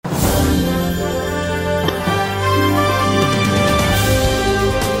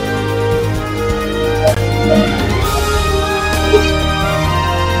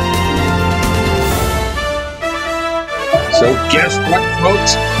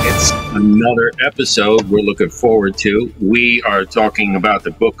It's another episode we're looking forward to. We are talking about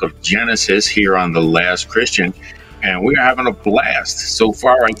the book of Genesis here on The Last Christian, and we're having a blast. So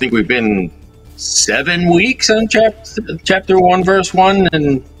far, I think we've been 7 weeks on chapter 1, verse 1,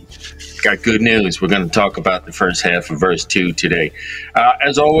 and got good news. We're going to talk about the first half of verse 2 today.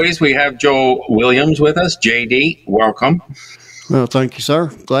 As always, we have Joe Williams with us. JD, welcome. Well, thank you, sir.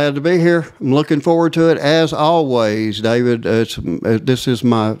 Glad to be here. I'm looking forward to it as always, David. This is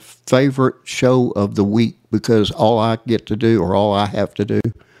my favorite show of the week because all I get to do, or all I have to do,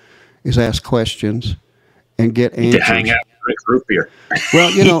 is ask questions and get answers. To hang out with a group here.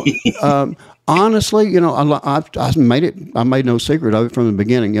 Well, honestly, I made no secret of it from the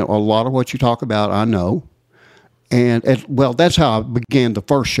beginning. A lot of what you talk about, I know, and that's how I began the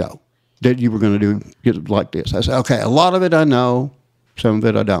first show. That you were going to do it like this. I said, okay, a lot of it I know, some of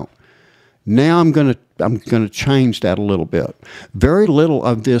it I don't. Now I'm going to change that a little bit. Very little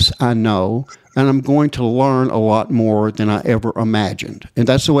of this I know, and I'm going to learn a lot more than I ever imagined. And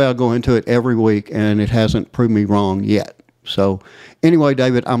that's the way I go into it every week, and it hasn't proved me wrong yet. So anyway,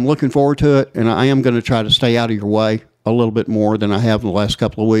 David, I'm looking forward to it, and I am going to try to stay out of your way a little bit more than I have in the last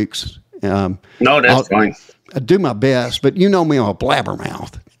couple of weeks. No, that's fine. I do my best, but you know me, I'm a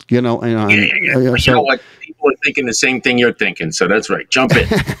blabbermouth. So what? People are thinking the same thing you're thinking, so that's right. Jump in.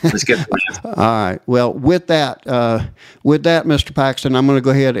 Let's get the answer. All right. Well, with that, Mr. Paxton, I'm going to go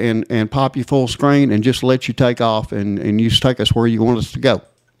ahead and pop you full screen and just let you take off and you take us where you want us to go.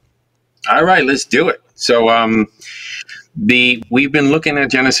 All right, let's do it. So, we've been looking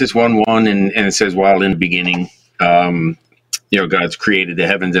at Genesis 1:1, and it says, while in the beginning, God's created the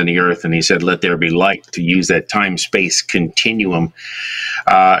heavens and the earth, and he said, let there be light, to use that time-space continuum.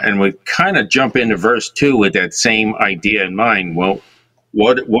 And we kind of jump into verse 2 with that same idea in mind. Well,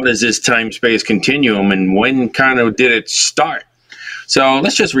 what is this time-space continuum, and when kind of did it start? So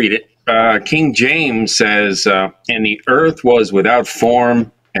let's just read it. King James says, and the earth was without form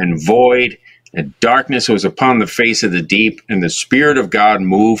and void, and darkness was upon the face of the deep, and the Spirit of God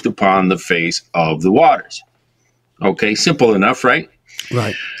moved upon the face of the waters. Okay, simple enough, right?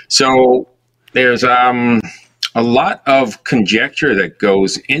 Right. So there's a lot of conjecture that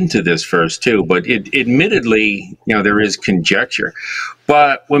goes into this verse too, but admittedly, there is conjecture.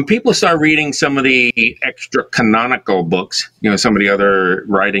 But when people start reading some of the extra canonical books, some of the other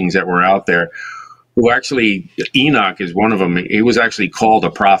writings that were out there, who actually, Enoch is one of them. He was actually called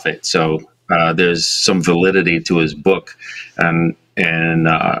a prophet, so there's some validity to his book, and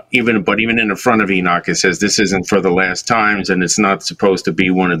even in the front of Enoch, it says this isn't for the last times, and it's not supposed to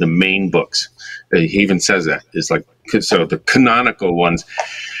be one of the main books. He even says that. It's like, so the canonical ones.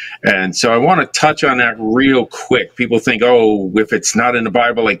 And so I want to touch on that real quick. People think, if it's not in the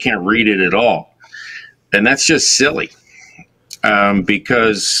Bible, I can't read it at all. And that's just silly,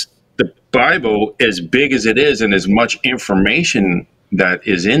 because the Bible, as big as it is and as much information that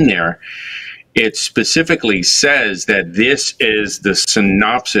is in there, it specifically says that this is the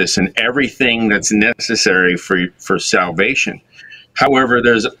synopsis and everything that's necessary for salvation. However,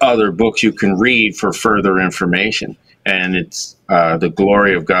 there's other books you can read for further information. And it's the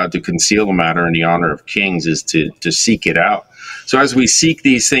glory of God to conceal the matter, and the honor of kings is to seek it out. So as we seek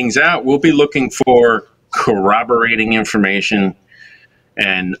these things out, we'll be looking for corroborating information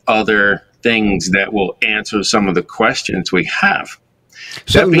and other things that will answer some of the questions we have.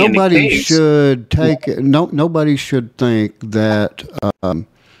 So nobody should think that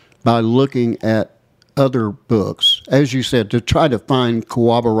by looking at other books, as you said, to try to find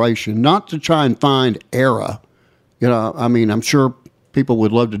corroboration, not to try and find error. I'm sure people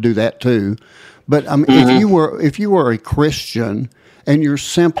would love to do that too. But if you were a Christian and you're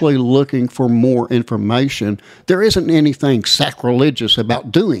simply looking for more information, there isn't anything sacrilegious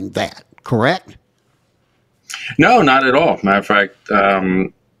about doing that, correct? No, not at all. Matter of fact,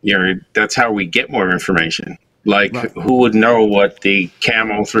 that's how we get more information. Like, right. Who would know what the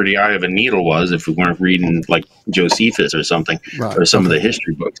camel through the eye of a needle was if we weren't reading like Josephus or something, right, or some of the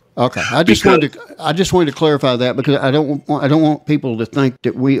history books? Okay, I just wanted to clarify that, because I don't want people to think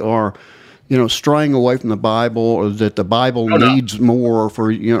that we are, straying away from the Bible, or that the Bible needs more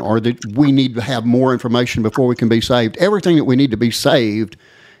or that we need to have more information before we can be saved. Everything that we need to be saved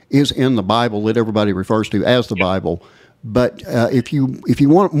is in the Bible that everybody refers to as the Bible. But if you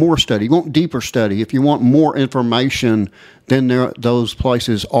want more study, you want deeper study, if you want more information, then those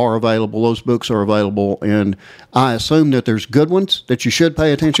places are available, those books are available, and I assume that there's good ones that you should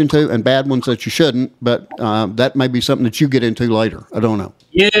pay attention to and bad ones that you shouldn't, but that may be something that you get into later. I don't know.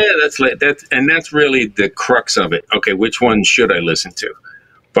 Yeah, that's really the crux of it. Okay, which one should I listen to?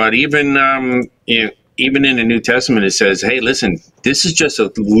 But even even in the New Testament, it says, hey, listen, this is just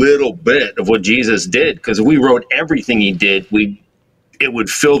a little bit of what Jesus did, because if we wrote everything he did, it would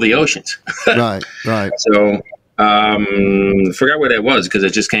fill the oceans. Right, right. So forgot what that was because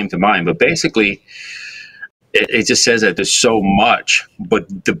it just came to mind. But basically, it just says that there's so much,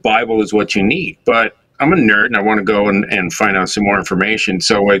 but the Bible is what you need. But I'm a nerd and I want to go and find out some more information.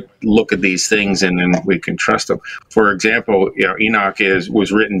 So I look at these things and then we can trust them. For example, Enoch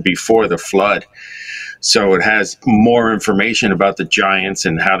was written before the flood. So it has more information about the giants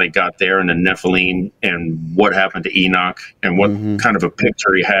and how they got there and the Nephilim and what happened to Enoch and what kind of a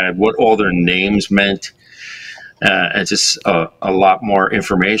picture he had, what all their names meant. It's just a lot more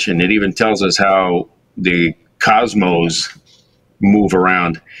information. It even tells us how the cosmos move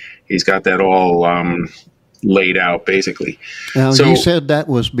around. He's got that all laid out, basically. Now, you said that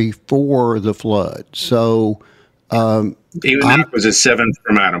was before the flood. So even that was a seventh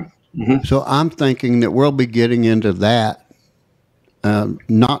from Adam. Mm-hmm. So I'm thinking that we'll be getting into that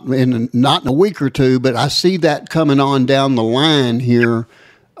not in a week or two, but I see that coming on down the line here,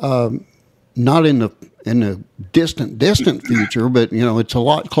 not in the distant future, but it's a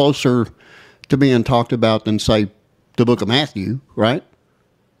lot closer to being talked about than, say, the book of Matthew, right?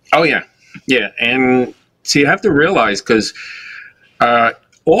 Oh yeah, and so you have to realize, because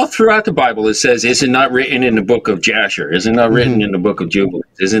all throughout the Bible it says, "Is it not written in the book of Jasher? Is it not written in the book of Jubilees?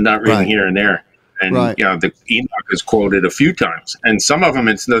 Is it not written here and there?" And the Enoch is quoted a few times, and some of them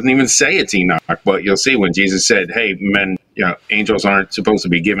it doesn't even say it's Enoch. But you'll see when Jesus said, "Hey, men, angels aren't supposed to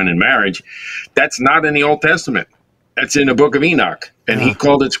be given in marriage," that's not in the Old Testament. That's in the book of Enoch, and he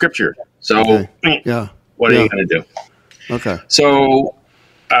called it Scripture. So, what are you going to do? Okay. So,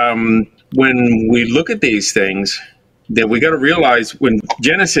 when we look at these things, then we got to realize when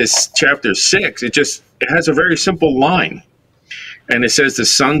Genesis chapter 6, it has a very simple line. And it says, the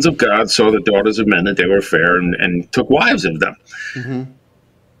sons of God saw the daughters of men, that they were fair, and took wives of them. Mm-hmm.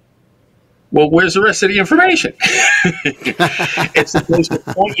 Well, where's the rest of the information? It's supposed to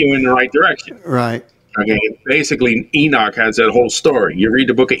point you in the right direction. Right. Okay. Basically, Enoch has that whole story. You read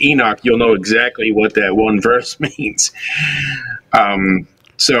the book of Enoch, you'll know exactly what that one verse means.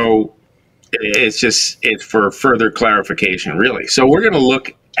 So it's for further clarification, really. So we're going to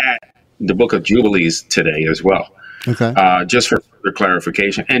look at the book of Jubilees today as well. Okay. Just for further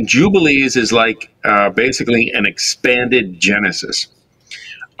clarification. And Jubilees is like basically an expanded Genesis.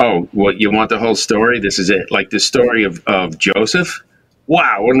 Oh, what, you want the whole story? This is it. Like the story of Joseph.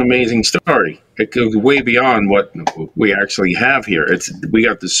 Wow, what an amazing story. It goes way beyond what we actually have here. We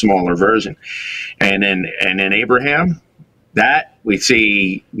got the smaller version. And then Abraham, that we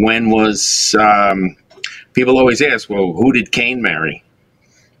see when was people always ask, well, who did Cain marry?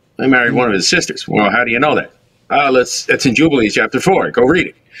 He married one of his sisters. Well, how do you know that? That's in Jubilees chapter 4. Go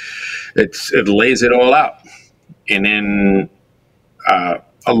read it. It lays it all out. And then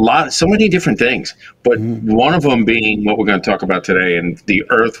so many different things, but one of them being what we're going to talk about today. And the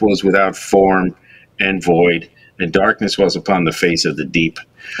earth was without form and void, and darkness was upon the face of the deep.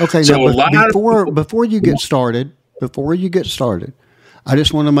 Okay. So now, before you get started, I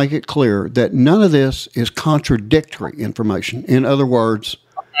just want to make it clear that none of this is contradictory information. In other words,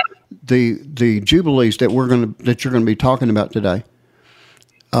 the Jubilees that you're going to be talking about today,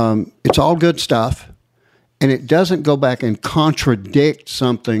 it's all good stuff. And it doesn't go back and contradict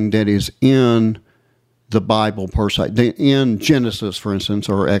something that is in the Bible per se, in Genesis, for instance,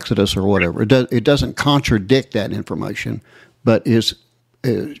 or Exodus or whatever. It doesn't contradict that information, but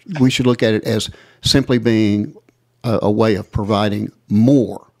we should look at it as simply being a way of providing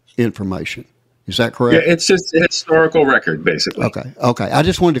more information. Is that correct? Yeah, it's just a historical record, basically. Okay. I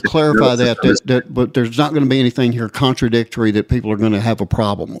just wanted to clarify that but there's not going to be anything here contradictory that people are going to have a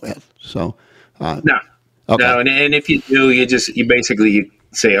problem with. So, no. Okay. No, and if you do, you basically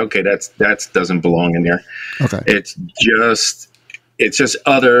say, okay, that doesn't belong in there. Okay. It's just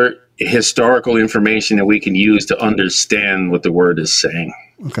other historical information that we can use to understand what the word is saying.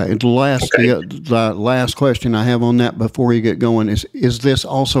 Okay. The last question I have on that before you get going is this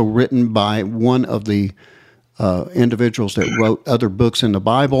also written by one of the individuals that wrote other books in the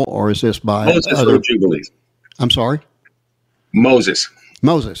Bible, or is this by Moses wrote Jubilees? I'm sorry? Moses.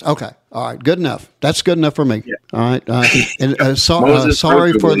 Okay. All right. Good enough. That's good enough for me. Yeah. All right. And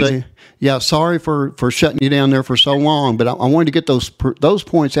sorry for shutting you down there for so long, but I wanted to get those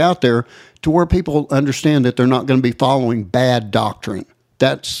points out there to where people understand that they're not going to be following bad doctrine.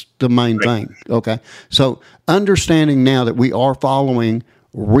 That's the main thing. Okay. So understanding now that we are following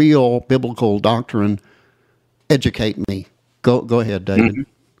real biblical doctrine, educate me. Go ahead, David. Mm-hmm.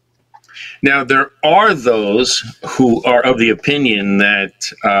 Now, there are those who are of the opinion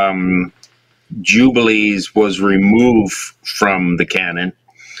that Jubilees was removed from the canon.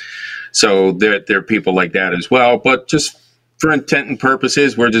 So there are people like that as well. But just for intent and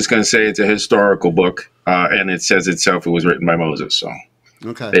purposes, we're just going to say it's a historical book, and it says itself it was written by Moses. So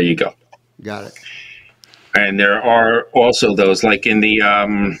there you go. Got it. And there are also those, like in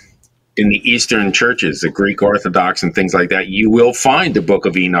the Eastern churches, the Greek Orthodox and things like that, you will find the Book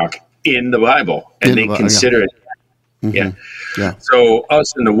of Enoch in the Bible, and they consider it. Mm-hmm. Yeah. So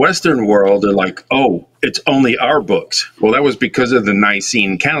us in the Western world are like, oh, it's only our books. Well, that was because of the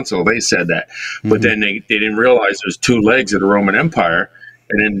Nicene Council. They said that. Mm-hmm. But then they didn't realize there's two legs of the Roman Empire.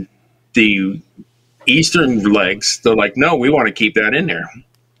 And then the Eastern legs, they're like, no, we want to keep that in there.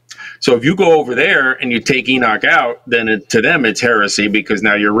 So if you go over there and you take Enoch out, then to them it's heresy, because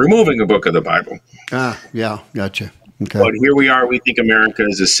now you're removing a book of the Bible. Yeah, gotcha. Okay. But here we are. We think America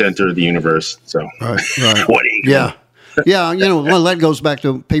is the center of the universe. So right. What do you do? Yeah, well, that goes back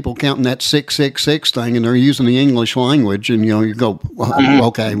to people counting that 666 thing, and they're using the English language, and you go,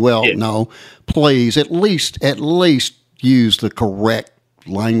 okay, well, no, please, at least use the correct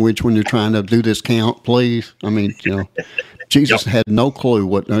language when you're trying to do this count, please. I mean, Jesus had no clue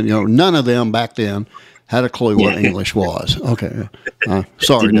what, none of them back then had a clue what English was. Okay,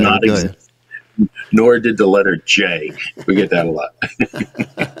 sorry, David, go ahead. Nor did the letter J. We get that a lot.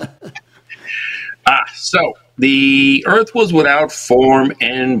 So the earth was without form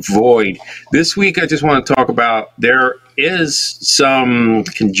and void. This week, I just want to talk about, there is some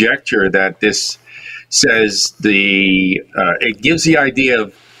conjecture that this says it gives the idea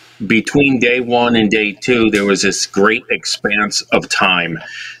of between day one and day two, there was this great expanse of time,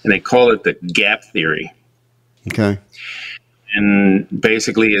 and they call it the gap theory. Okay. And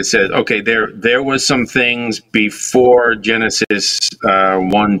basically it says, okay, there was some things before Genesis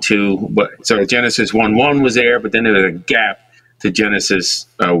 1:2, but so Genesis 1:1 was there, but then there was a gap to Genesis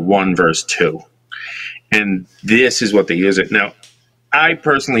 1 verse 2. And this is what they use it. Now, I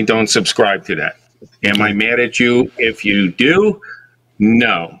personally don't subscribe to that. Am I mad at you if you do?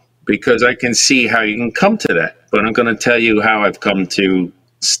 No, because I can see how you can come to that. But I'm going to tell you how I've come to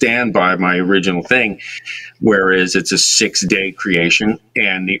stand by my original thing, whereas it's a 6-day creation,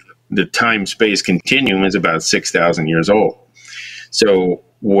 and the time-space continuum is about 6,000 years old. So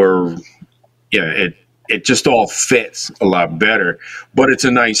it just all fits a lot better. But it's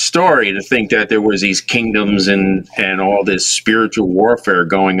a nice story to think that there was these kingdoms and all this spiritual warfare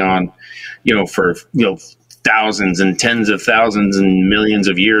going on, for thousands and tens of thousands and millions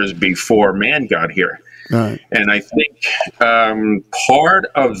of years before man got here. Right. And I think part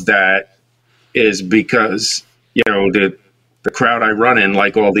of that is because, the crowd I run in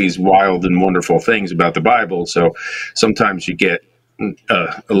like all these wild and wonderful things about the Bible. So sometimes you get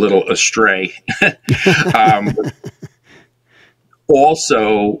a little astray.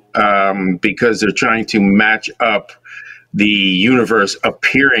 Also, because they're trying to match up the universe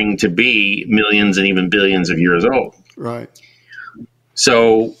appearing to be millions and even billions of years old. Right.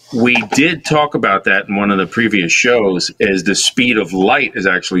 So we did talk about that in one of the previous shows, is the speed of light is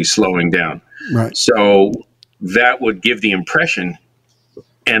actually slowing down. Right. So that would give the impression,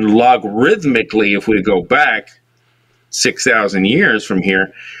 and logarithmically, if we go back 6,000 years from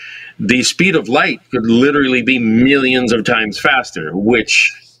here, the speed of light could literally be millions of times faster,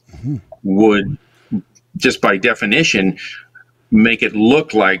 which would, just by definition, make it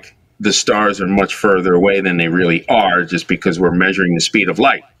look like the stars are much further away than they really are, just because we're measuring the speed of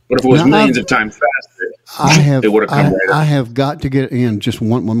light. But if it was millions of times faster, it would have come right up. I have got to get in just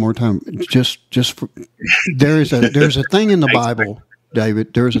one more time. There's a thing in the Bible,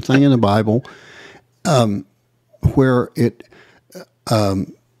 David. There's a thing in the Bible where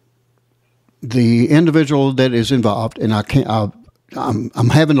the individual that is involved, and I'm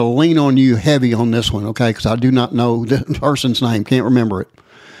having to lean on you heavy on this one, okay? Because I do not know the person's name, can't remember it.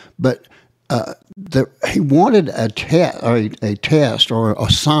 But he wanted a test or a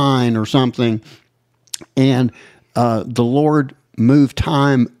sign or something, and the Lord moved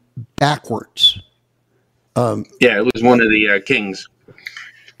time backwards. It was one of the kings.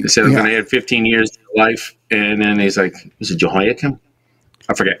 He said, I'm going to add 15 years to life, and then he's like, is it Jehoiakim?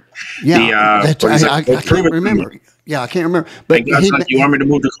 I forget. Yeah, I can't remember. Yeah, I can't remember. But God's like, you want me to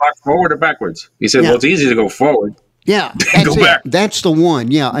move the clock forward or backwards? He said, well, it's easy to go forward. Yeah, that's it. That's the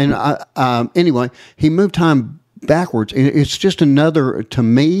one. Yeah, and anyway, he moved time backwards. It's just another, to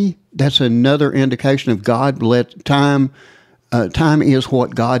me, that's another indication of God let time. Time is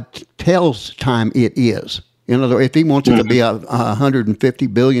what God tells time it is. In other words, if He wants it to be 150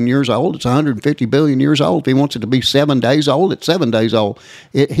 billion years old, it's 150 billion years old. If He wants it to be 7 days old, it's 7 days old.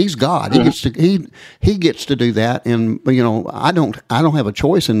 He's God. He gets to do that, and I don't have a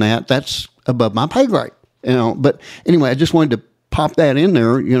choice in that. That's above my pay grade. But anyway, I just wanted to pop that in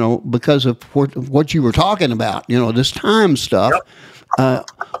there, because of what you were talking about, this time stuff.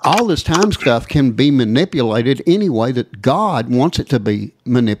 All this time stuff can be manipulated any way that God wants it to be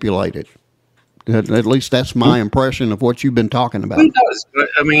manipulated. At least that's my impression of what you've been talking about. He does. But,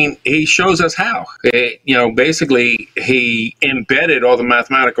 he shows us how. Basically, he embedded all the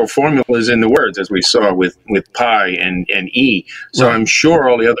mathematical formulas in the words, as we saw with pi and e. So right. I'm sure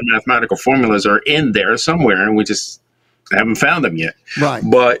all the other mathematical formulas are in there somewhere, and we just haven't found them yet. Right.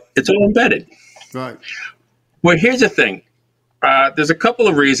 But it's all embedded. Right. Well, here's the thing. There's a couple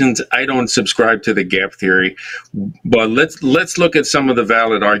of reasons I don't subscribe to the gap theory, but let's look at some of the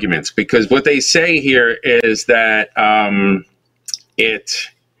valid arguments, because what they say here is that it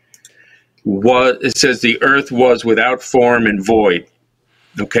says the earth was without form and void.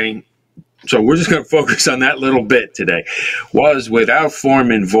 Okay, so we're just going to focus on that little bit today. Was without form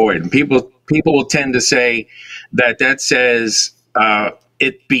and void. And people will tend to say that says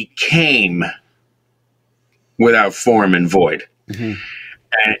it became without form and void. Mm-hmm.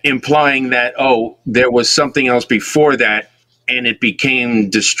 Implying that, there was something else before that, and it became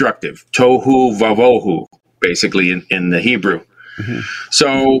destructive. Tohu vavohu, basically in the Hebrew. Mm-hmm.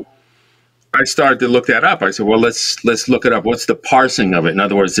 So I started to look that up. I said, well, let's look it up. What's the parsing of it? In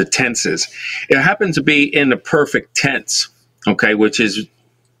other words, the tenses. It happens to be in the perfect tense, okay, which is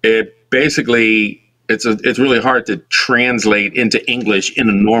basically it's really hard to translate into English in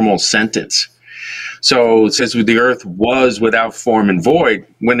a normal sentence. So it says the earth was without form and void.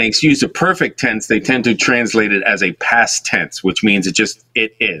 When they use the perfect tense, they tend to translate it as a past tense, which means it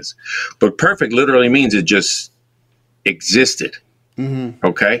is. But perfect literally means it just existed. Mm-hmm.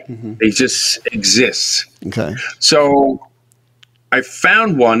 Okay? Mm-hmm. It just exists. Okay. So I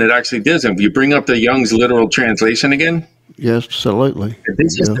found one that actually does. If you bring up the Young's literal translation again. Yes, absolutely.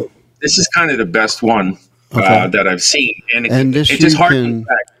 This is kind of the best one that I've seen. And it's just hard to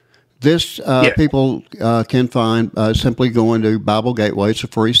fact. This people can find simply going to Bible Gateway. It's a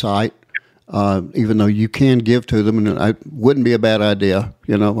free site, even though you can give to them, and it wouldn't be a bad idea.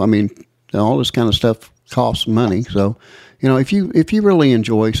 All this kind of stuff costs money. So, if you really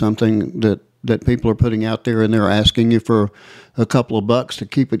enjoy something that people are putting out there and they're asking you for a couple of bucks to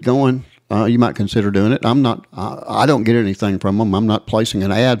keep it going, you might consider doing it. I don't get anything from them. I'm not placing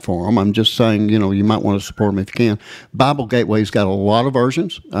an ad for them. I'm just saying, you might want to support them if you can. Bible Gateway's got a lot of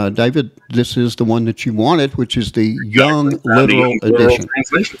versions. David, this is the one that you wanted, which is the Young Literal Edition.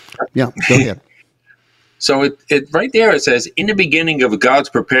 Translation. Yeah, go ahead. So it right there, it says, in the beginning of God's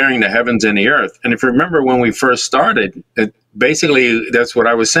preparing the heavens and the earth. And if you remember when we first started, basically that's what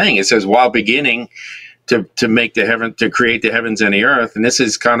I was saying. It says, while beginning to create the heavens and the earth. And this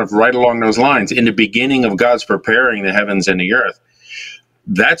is kind of right along those lines. In the beginning of God's preparing the heavens and the earth.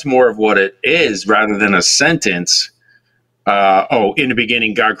 That's more of what it is rather than a sentence. In the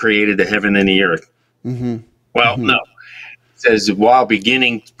beginning, God created the heaven and the earth. Mm-hmm. Well, no. It says, while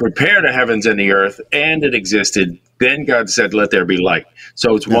beginning to prepare the heavens and the earth, and it existed, then God said, let there be light.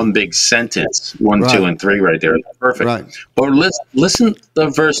 So it's one big sentence, 1, 2, and 3 right there. Perfect. Right. But listen to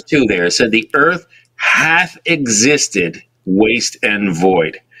verse 2 there. It said, the earth hath existed, waste and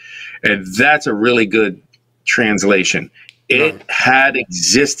void. And that's a really good translation. It had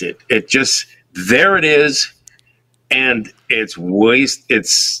existed. It just, there it is, and it's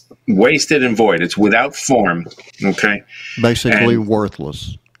wasted and void. It's without form. Okay. Basically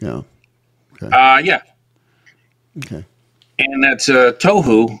worthless. Yeah. Okay. Yeah. Okay. And that's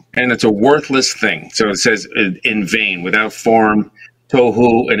tohu, and it's a worthless thing. So it says in vain, without form,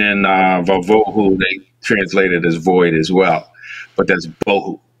 tohu, and then vavohu, they translate it as void as well. But that's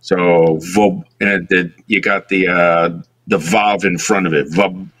bohu. So you got the vav in front of it,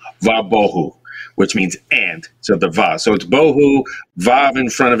 vabohu, which means and. So the va. So it's bohu, vav in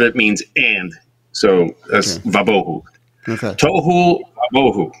front of it means and. So that's vabohu. Okay. Tohu,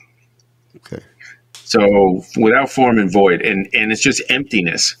 vabohu. Okay. So without form and void, and it's just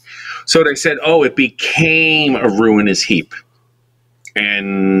emptiness. So they said, it became a ruinous heap.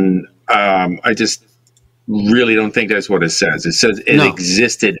 And I just really don't think that's what it says. It says it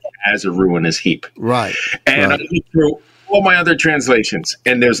existed as a ruinous heap. Right. And I looked through all my other translations,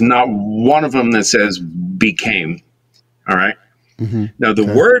 and there's not one of them that says became. All right. Mm-hmm. Now, the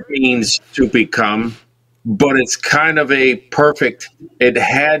word means to become, but it's kind of a perfect, it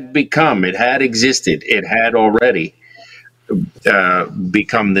had become, it had existed, it had already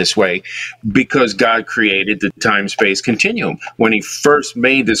become this way because God created the time-space continuum. When he first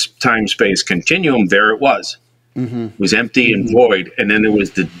made this time-space continuum, there it was. Mm-hmm. It was empty and void, and then there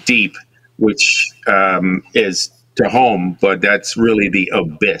was the deep, which is to home, but that's really the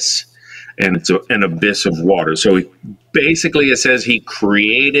abyss. and it's an abyss of water. So basically it says he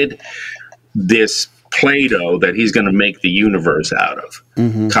created this Play-Doh that he's going to make the universe out of,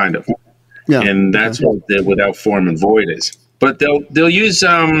 kind of. Yeah. And that's what the without form and void is. But they'll use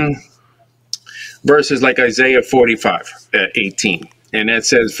verses like Isaiah 45:18. And it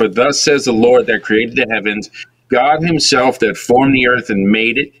says, "For thus says the Lord that created the heavens, God himself that formed the earth and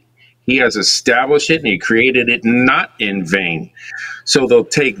made it. He has established it, and he created it not in vain." So they'll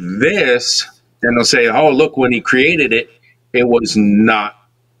take this and they'll say, oh, look, when he created it, it was not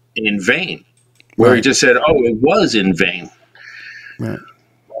in vain. Where he just said, oh, it was in vain. Right.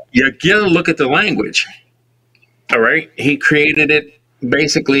 You gotta look at the language. All right. He created it.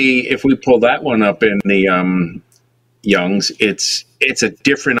 Basically, if we pull that one up in the Young's, it's a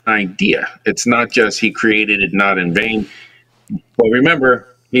different idea. It's not just he created it not in vain. Well,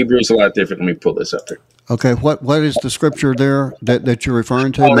 remember, Hebrew's a lot different. Let me pull this up there. Okay, what is the scripture there that you're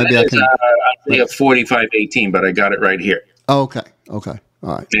referring to? Maybe I can. Isaiah 45:18, but I got it right here. Oh, okay,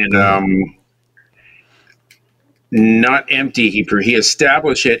 all right. And not empty, he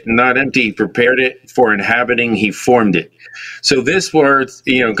established it. Not empty, he prepared it for inhabiting. He formed it. So this word,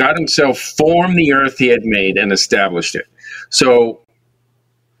 God himself formed the earth he had made and established it. So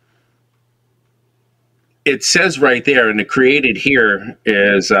it says right there, and the created here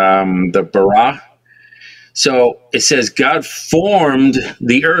is the bara. So it says God formed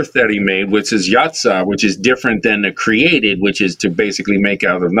the earth that he made, which is yatsar, which is different than the created, which is to basically make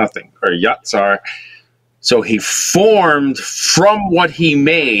out of nothing, or yatsar. So he formed from what he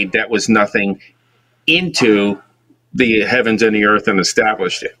made that was nothing into the heavens and the earth and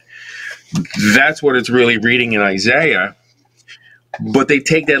established it. That's what it's really reading in Isaiah. But they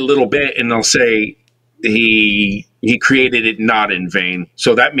take that little bit and they'll say he created it not in vain.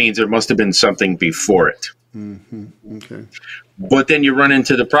 So that means there must have been something before it. Okay. But then you run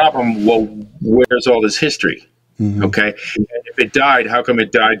into the problem, well, where's all this history? Okay. And if it died, how come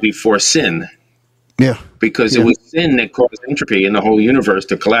it died before sin? Yeah. Because it was sin that caused entropy in the whole universe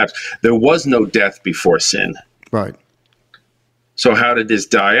to collapse. There was no death before sin. Right. So how did this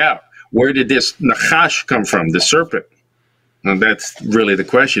die out? Where did this Nachash come from, the serpent? And that's really the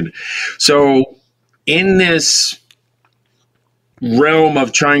question. So in this realm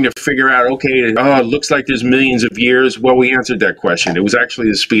of trying to figure out, okay, it looks like there's millions of years. Well, we answered that question. It was actually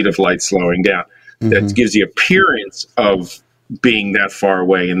the speed of light slowing down. That gives the appearance of being that far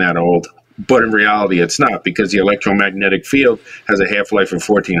away and that old. But in reality, it's not, because the electromagnetic field has a half-life of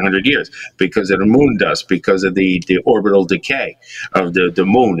 1,400 years because of the moon dust, because of the orbital decay of the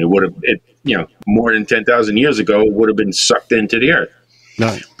moon. It would have, more than 10,000 years ago, it would have been sucked into the earth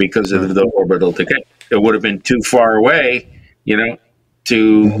because of the orbital decay. It would have been too far away,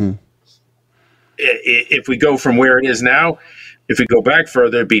 if we go from where it is now, if we go back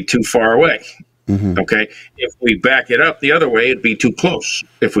further, it'd be too far away. Okay. If we back it up the other way, it'd be too close.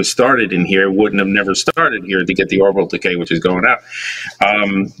 If we started in here, it wouldn't have never started here to get the orbital decay, which is going out.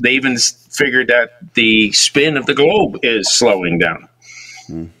 They even figured that the spin of the globe is slowing down.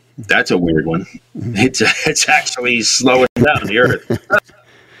 That's a weird one. It's actually slowing down the Earth.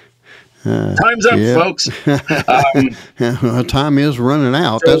 Time's up, folks. Time is running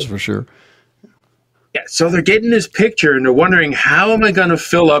out, that's for sure. Yeah, so they're getting this picture and they're wondering, how am I going to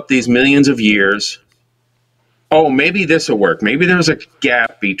fill up these millions of years? Oh, maybe this will work. Maybe there's a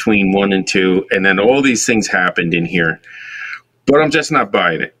gap between 1 and 2, and then all these things happened in here. But I'm just not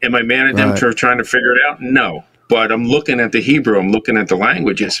buying it. Am I mad at them for trying to figure it out? No. But I'm looking at the Hebrew. I'm looking at the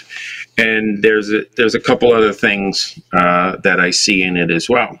languages. And there's a couple other things that I see in it as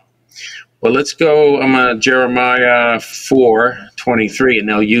well. Well, let's go. I'm Jeremiah 4:23, and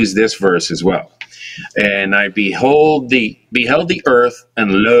they'll use this verse as well. And I beheld the earth,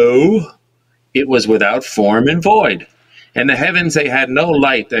 and lo, it was without form and void. And the heavens, they had no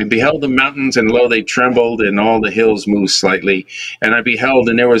light. I beheld the mountains, and lo, they trembled, and all the hills moved slightly. And I beheld,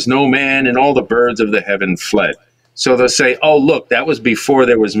 and there was no man, and all the birds of the heaven fled. So they'll say, oh, look, that was before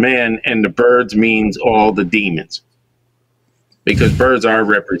there was man, and the birds means all the demons. Because birds are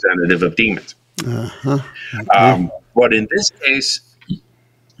representative of demons. But in this case,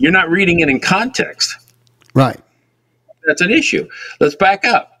 you're not reading it in context. Right. That's an issue. Let's back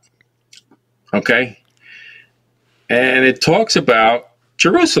up. Okay. And it talks about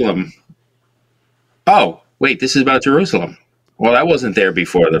Jerusalem. Oh, wait, this is about Jerusalem. Well, that wasn't there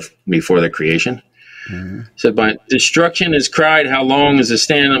before the creation. So by destruction is cried, how long is the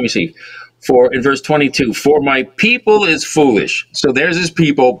stand? Let me see. For in verse 22, for my people is foolish. So there's his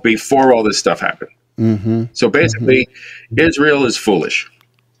people before all this stuff happened. So basically, Israel is foolish.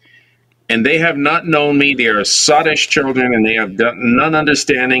 and they have not known me. They are sottish children, and they have done none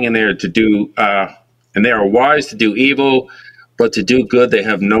understanding, and they are to do, and they are wise to do evil, but to do good they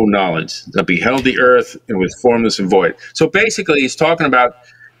have no knowledge. They beheld the earth and was formless and void. So basically, he's talking about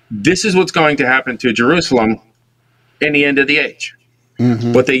this is what's going to happen to Jerusalem in the end of the age.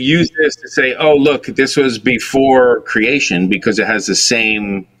 Mm-hmm. But they use this to say, oh, look, this was before creation because it has the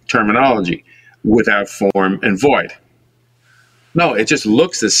same terminology, without form and void. No, it just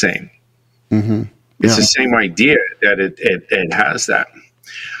looks the same. Mm-hmm. It's the same idea that it has that.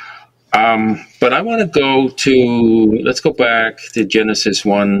 But I want to let's go back to Genesis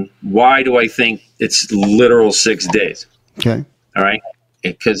 1. Why do I think it's literal 6 days? Okay. All right.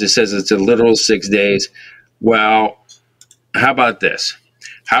 Because it says it's a literal 6 days. Well, how about this?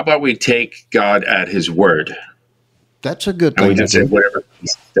 How about we take God at his word? That's a good thing. And we just say whatever.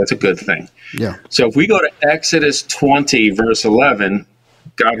 That's a good thing. Yeah. So if we go to Exodus 20, verse 11,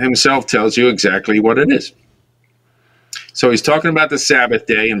 God himself tells you exactly what it is. So he's talking about the Sabbath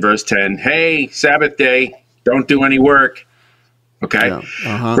day in verse 10. Hey, Sabbath day, don't do any work. Okay. Yeah.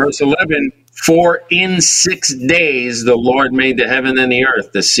 Uh-huh. Verse 11, for in 6 days the Lord made the heaven and the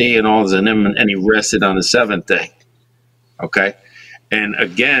earth, the sea and all is in them, and he rested on the seventh day. Okay. And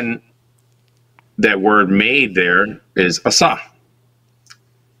again, that word made there is asa.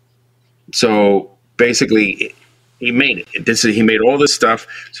 So basically, he made it. He made all this stuff.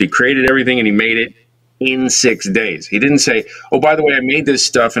 So he created everything and he made it in 6 days. He didn't say, oh, by the way, I made this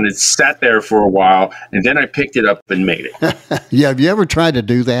stuff and it sat there for a while and then I picked it up and made it. Yeah. Have you ever tried to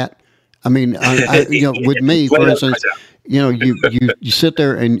do that? I mean, with me, for instance, you sit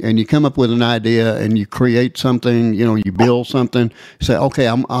there and you come up with an idea and you create something, you build something, say, okay,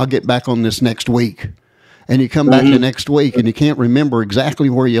 I'll get back on this next week. And you come back the next week and you can't remember exactly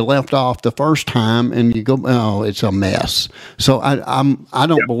where you left off the first time, and you go, oh, it's a mess. So I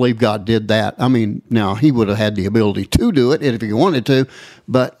don't believe God did that. I mean, now he would have had the ability to do it if he wanted to,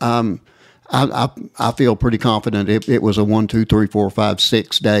 but I feel pretty confident it was a 1, 2, 3, 4, 5,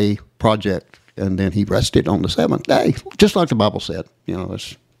 6 day project, and then he rested on the seventh day, just like the Bible said.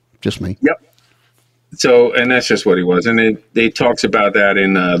 That's just me. Yep. So, and that's just what he was. And it talks about that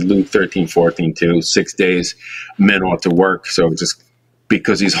in Luke 13:14 too. 6 days men ought to work. So just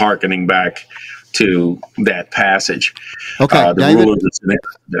because he's hearkening back to that passage. Okay, David,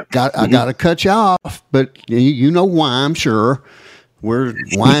 I got to cut you off, but you know why, I'm sure. We're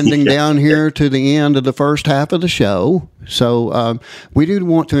winding down here to the end of the first half of the show. So we do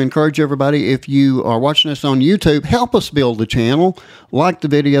want to encourage everybody, if you are watching us on YouTube, help us build the channel. Like the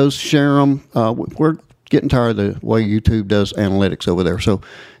videos, share them. We're getting tired of the way YouTube does analytics over there. So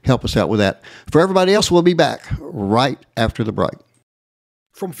help us out with that. For everybody else, we'll be back right after the break.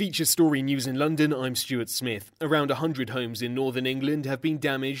 From Feature Story News in London, I'm Stuart Smith. Around 100 homes in northern England have been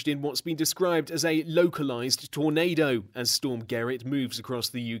damaged in what's been described as a localised tornado as Storm Gerrit moves across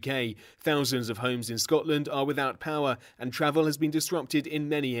the UK. Thousands of homes in Scotland are without power, and travel has been disrupted in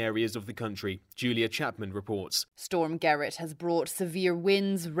many areas of the country. Julia Chapman reports. Storm Gerrit has brought severe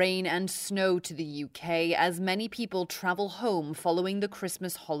winds, rain and snow to the UK as many people travel home following the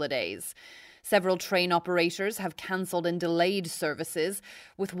Christmas holidays. Several train operators have cancelled and delayed services,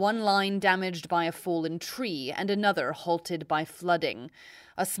 with one line damaged by a fallen tree and another halted by flooding.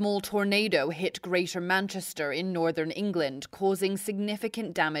 A small tornado hit Greater Manchester in northern England, causing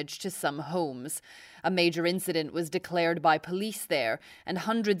significant damage to some homes. A major incident was declared by police there, and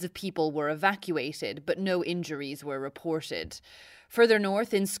hundreds of people were evacuated, but no injuries were reported. Further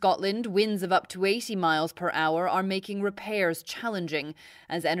north in Scotland, winds of up to 80 miles per hour are making repairs challenging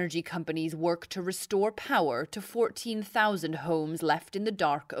as energy companies work to restore power to 14,000 homes left in the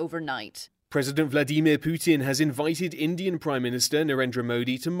dark overnight. President Vladimir Putin has invited Indian Prime Minister Narendra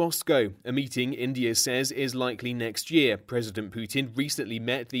Modi to Moscow, a meeting India says is likely next year. President Putin recently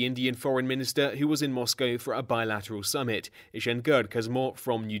met the Indian Foreign Minister, who was in Moscow for a bilateral summit. Ishan Garg has more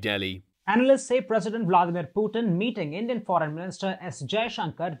from New Delhi. Analysts say President Vladimir Putin meeting Indian Foreign Minister S.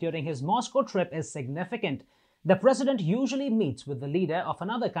 Jaishankar during his Moscow trip is significant. The president usually meets with the leader of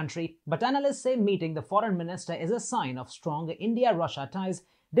another country, but analysts say meeting the foreign minister is a sign of strong India-Russia ties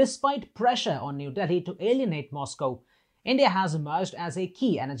despite pressure on New Delhi to alienate Moscow. India has emerged as a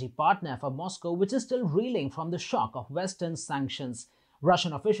key energy partner for Moscow, which is still reeling from the shock of Western sanctions.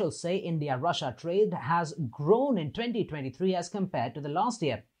 Russian officials say India-Russia trade has grown in 2023 as compared to the last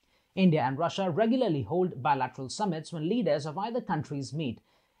year. India and Russia regularly hold bilateral summits when leaders of either countries meet.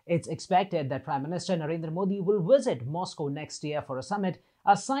 It's expected that Prime Minister Narendra Modi will visit Moscow next year for a summit,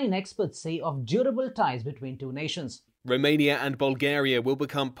 a sign experts say of durable ties between two nations. Romania and Bulgaria will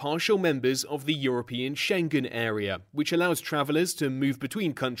become partial members of the European Schengen area, which allows travellers to move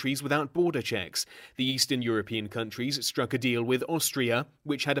between countries without border checks. The Eastern European countries struck a deal with Austria,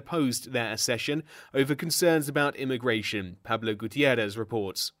 which had opposed their accession over concerns about immigration. Pablo Gutierrez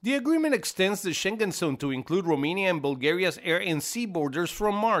reports. The agreement extends the Schengen zone to include Romania and Bulgaria's air and sea borders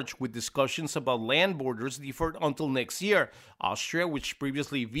from March, with discussions about land borders deferred until next year. Austria, which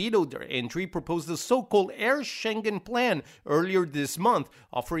previously vetoed their entry, proposed the so-called Air Schengen Plan earlier this month,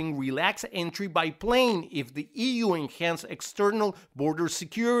 offering relaxed entry by plane if the EU enhanced external border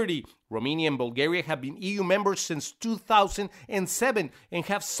security. Romania and Bulgaria have been EU members since 2007 and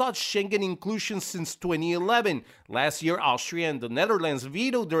have such Schengen inclusion since 2011. Last year, Austria and the Netherlands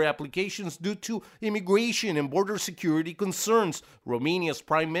vetoed their applications due to immigration and border security concerns. Romania's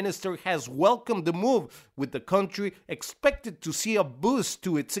prime minister has welcomed the move, with the country expected to see a boost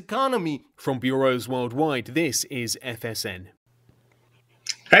to its economy. From bureaus worldwide, this is FSN.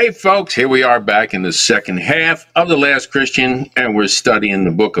 Hey folks, here we are back in the second half of The Last Christian, and we're studying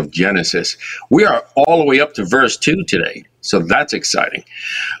the book of Genesis. We are all the way up to verse 2 today, so that's exciting.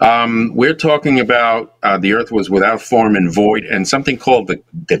 We're talking about the earth was without form and void, and something called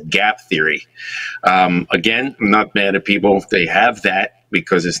the gap theory. Again, I'm not mad at people if they have that,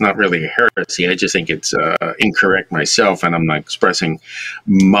 because it's not really a heresy. I just think it's incorrect myself, and I'm not expressing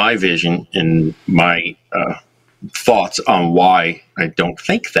my vision and my thoughts on why I don't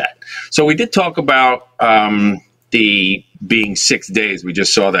think that. So we did talk about the being 6 days. We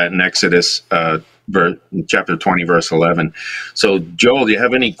just saw that in Exodus chapter 20, verse 11. So Joel, do you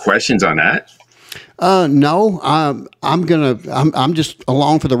have any questions on that? No, I'm just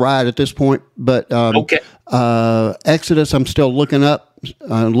along for the ride at this point. But okay. Exodus, I'm still looking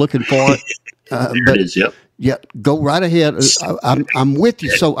looking for it. There it is. Yep. Yeah, go right ahead. I'm with you.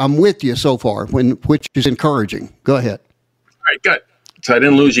 So I'm with you so far, which is encouraging. Go ahead. All right, good. So I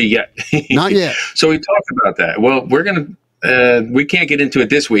didn't lose you yet. Not yet. So we talked about that. Well, we're gonna. We can't get into it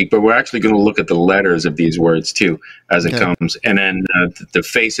this week, but we're actually going to look at the letters of these words too, as it comes. And then the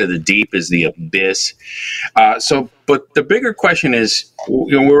face of the deep is the abyss. But the bigger question is,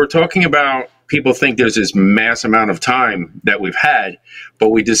 we were talking about. People think there's this mass amount of time that we've had, but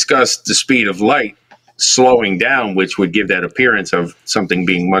we discussed the speed of light slowing down, which would give that appearance of something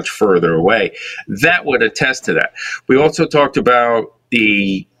being much further away. That would attest to that. We also talked about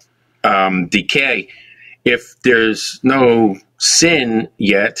the decay. If there's no sin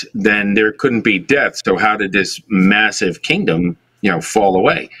yet, then there couldn't be death. So how did this massive kingdom, fall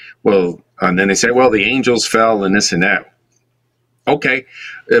away? Well, and then they say, well, the angels fell and this and that. Okay,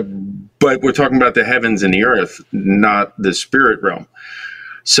 but we're talking about the heavens and the earth, not the spirit realm.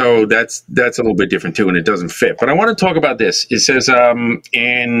 So that's a little bit different too, and it doesn't fit. But I want to talk about this. It says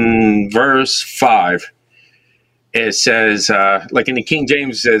in verse 5, it says, like in the King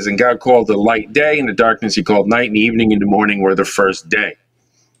James, it says, and God called the light day, and the darkness he called night, and the evening and the morning were the first day.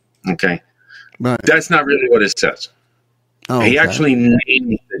 Okay, right. That's not really what it says. Oh, he actually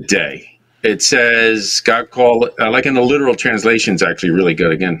named the day. It says God called, like in the literal translation, is actually really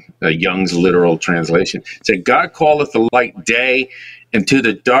good. Again, Young's literal translation. It said, God calleth the light day, and to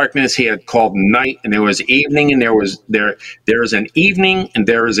the darkness he had called night. And there was evening, and there is an evening, and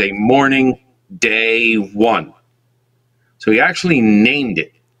there is a morning, day one. So he actually named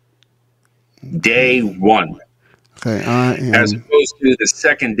it day one. Okay, as opposed to the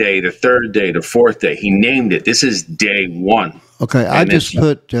second day, the third day, the fourth day. He named it. This is day one. Okay, I just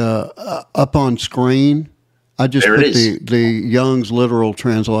put up on screen. I just put the Young's literal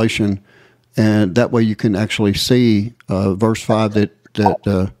translation, and that way you can actually see verse 5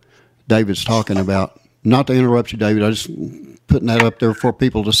 that David's talking about. Not to interrupt you, David. I just putting that up there for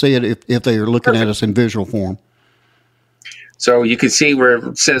people to see it if they are looking at us in visual form. So you can see where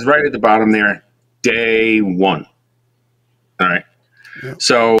it says right at the bottom there, day one. All right. Yep.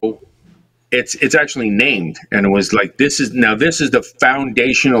 So it's actually named, and it was like this is the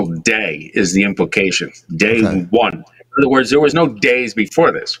foundational day is the implication. Day one. In other words, there was no days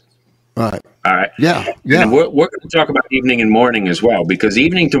before this. Right. All right. Yeah. And we're going to talk about evening and morning as well, because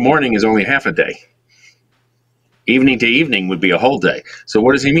evening to morning is only half a day. Evening to evening would be a whole day. So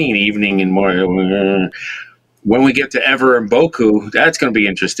what does he mean, evening and morning? When we get to Ever and Boku, that's going to be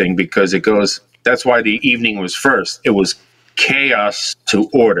interesting, because it goes. That's why the evening was first. It was chaos to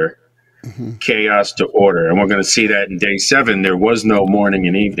order. Mm-hmm. Chaos to order. And we're going to see that in day 7. There was no morning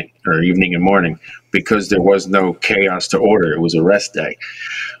and evening, or evening and morning, because there was no chaos to order. It was a rest day.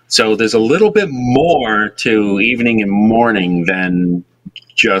 So there's a little bit more to evening and morning than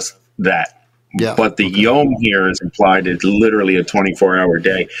just that. Yeah. But the yom here is implied it's literally a 24-hour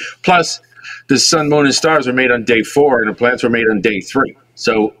day. Plus, the sun, moon, and stars were made on day 4, and the plants were made on day 3.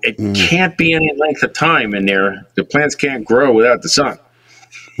 So it can't be any length of time in there. The plants can't grow without the sun.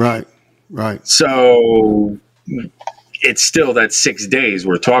 Right, right. So it's still that 6 days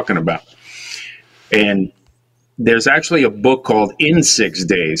we're talking about. And there's actually a book called In 6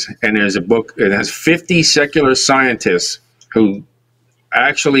 Days, and there's a book, it has 50 secular scientists who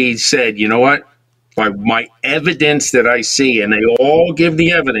actually said, you know what, by my evidence that I see, and they all give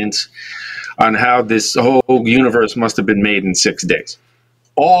the evidence on how this whole universe must have been made in 6 days.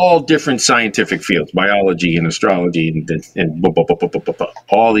 All different scientific fields, biology and astrology and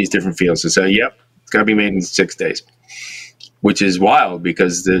all these different fields to say, yep, it's got to be made in 6 days, which is wild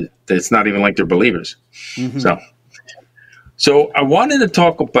because it's not even like they're believers. Mm-hmm. So I wanted to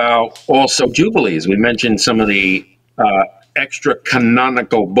talk about also Jubilees. We mentioned some of the extra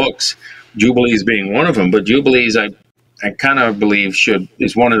canonical books, Jubilees being one of them, but Jubilees I kind of believe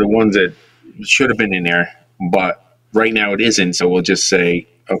is one of the ones that should have been in there, but right now it isn't, so we'll just say,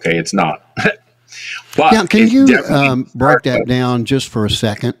 okay, it's not. But now, can you break that down just for a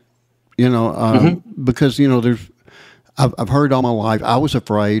second? You know, because, you know, I've heard all my life, I was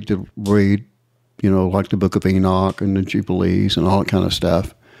afraid to read, you know, like the Book of Enoch and the Jubilees and all that kind of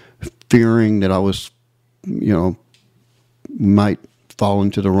stuff, fearing that I was, you know, might fall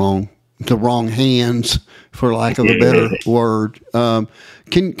into the wrong hands, for lack of a better word.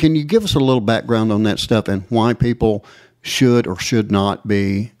 Can you give us a little background on that stuff and why people should or should not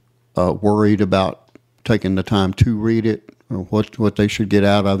be worried about taking the time to read it, or what they should get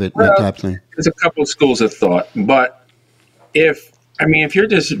out of it, that type of thing? There's a couple of schools of thought, but if you're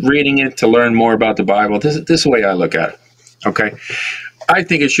just reading it to learn more about the Bible, this is the way I look at it. Okay, I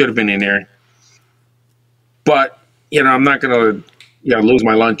think it should have been in there, but you know, I'm not going to lose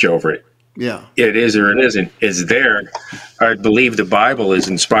my lunch over it. Yeah, it is or it isn't. It's there. I believe the Bible is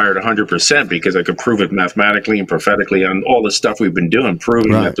inspired 100% because I could prove it mathematically and prophetically on all the stuff we've been doing,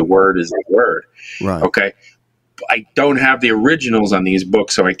 proving that the Word is the Word. Right. Okay. I don't have the originals on these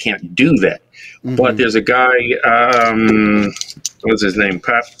books, so I can't do that. Mm-hmm. But there's a guy, what's his name?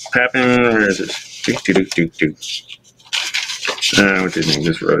 Papin, or is it? What's his name?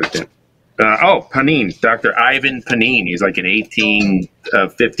 Just wrote it down. Panin, Dr. Ivan Panin. He's like in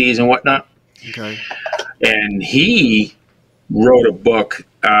 1850s and whatnot. Okay. And he wrote a book,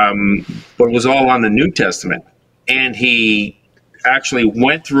 but it was all on the New Testament. And he actually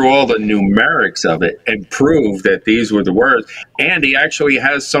went through all the numerics of it and proved that these were the words. And he actually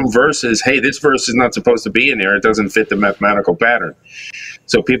has some verses. Hey, this verse is not supposed to be in there. It doesn't fit the mathematical pattern.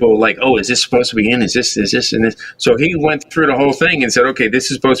 So people were like, oh, is this supposed to be in? Is this, and this? So he went through the whole thing and said, okay, this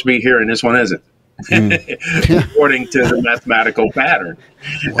is supposed to be here and this one isn't. According to the mathematical pattern.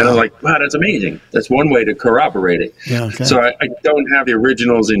 Wow. And I was like, wow, that's amazing. That's one way to corroborate it. Yeah, okay. So I don't have the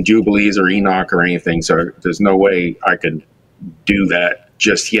originals in Jubilees or Enoch or anything, so there's no way I could do that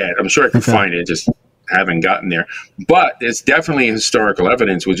just yet. I'm sure I could find it, just haven't gotten there. But it's definitely historical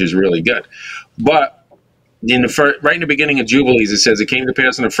evidence, which is really good. But right in the beginning of Jubilees, it says, it came to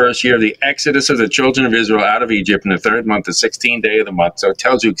pass in the first year of the exodus of the children of Israel out of Egypt in the 3rd month, the 16th day of the month. So it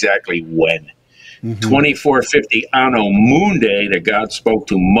tells you exactly when. 2450 Anno Moon Day, that God spoke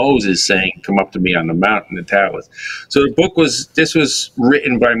to Moses saying, come up to me on the mountain, the tablets. So the book this was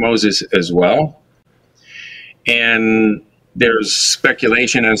written by Moses as well. And there's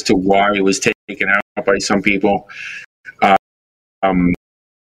speculation as to why it was taken out by some people.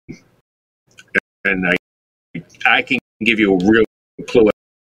 And I can give you a real clue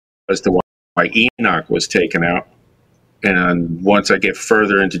as to why Enoch was taken out. And once I get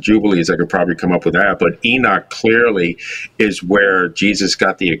further into Jubilees, I could probably come up with that. But Enoch clearly is where Jesus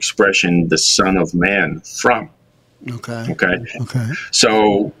got the expression, the Son of Man, from. Okay.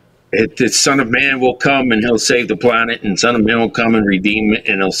 So the Son of Man will come and he'll save the planet, and Son of Man will come and redeem it,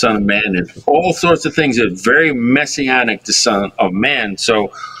 and he'll Son of Man, and all sorts of things. It's very messianic, the Son of Man.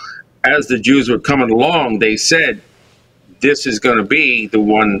 So as the Jews were coming along, they said, this is going to be the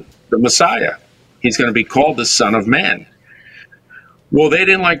Messiah. He's going to be called the Son of Man. Well, they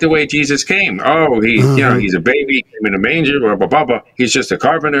didn't like the way Jesus came. Oh, he's a baby, came in a manger, blah, blah, blah, blah. He's just a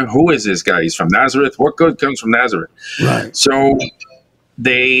carpenter. Who is this guy? He's from Nazareth. What good comes from Nazareth? Right. So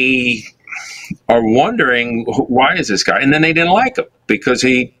they are wondering, why is this guy? And then they didn't like him because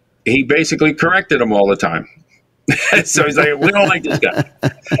he basically corrected them all the time. So he's like, we don't like this guy.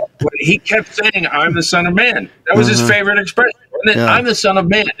 But he kept saying, I'm the Son of Man. That was his favorite expression. I'm the Son of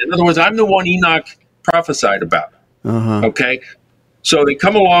Man. In other words, I'm the one Enoch prophesied about. Okay? So they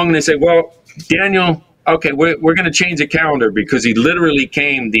come along and they say, well, Daniel, okay, we're going to change the calendar because he literally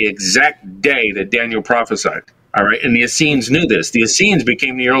came the exact day that Daniel prophesied. All right? And the Essenes knew this. The Essenes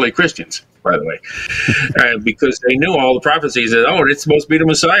became the early Christians. by the way, because they knew all the prophecies that, it's supposed to be the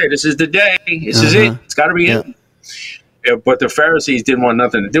Messiah. This is the day. This is it. It's got to be him. But the Pharisees didn't want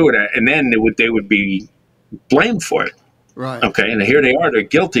nothing to do with that, and then they would be blamed for it. Right. Okay, and here they are. They're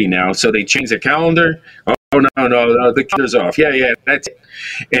guilty now, so they changed the calendar. Oh, no, the calendar's off. Yeah, that's it.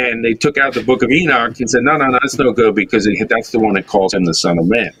 And they took out the book of Enoch and said, no, that's no good, because that's the one that calls him the Son of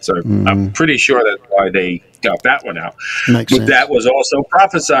Man. So I'm pretty sure that's why they got that one out. Makes sense. That was also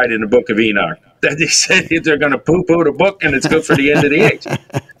prophesied in the book of Enoch, that they said they're going to poo-poo the book and it's good for the end of the age,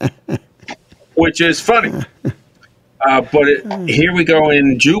 which is funny. But here we go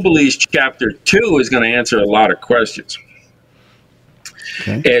in Jubilees chapter 2 is going to answer a lot of questions.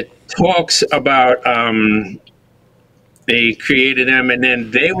 Okay. It talks about they created them, and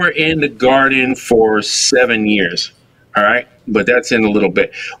then they were in the garden for 7 years. All right, but that's in a little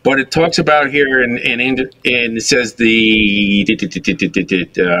bit. But it talks about here, and it says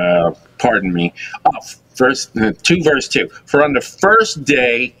pardon me, verse 2. For on the first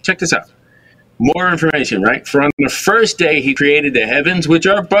day, check this out. More information, right? For on the first day he created the heavens which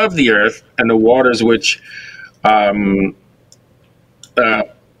are above the earth, and the waters which, the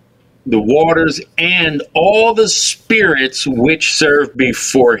waters, and all the spirits which serve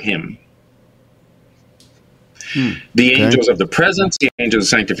before him. The angels of the presence, the angels of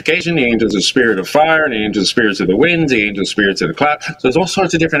sanctification, the angels of spirit of fire, the angels of spirits of the winds, the angels of spirits of the cloud. So there's all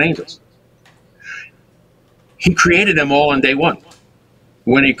sorts of different angels. He created them all on day one,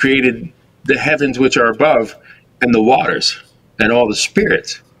 when he created the heavens which are above, and the waters, and all the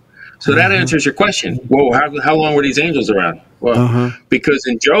spirits. So that answers your question. Well, how long were these angels around? Well, because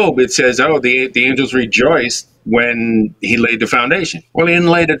in Job it says, the angels rejoiced when he laid the foundation. Well, he didn't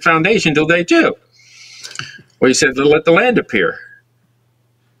lay the foundation till day 2. Well, he said, let the land appear.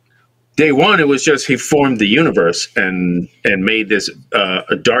 Day 1, it was just he formed the universe and made this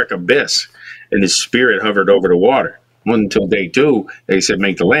a dark abyss, and his spirit hovered over the water. Until day 2, they said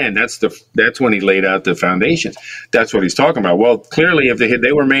make the land. That's when he laid out the foundation. That's what he's talking about. Well, clearly, if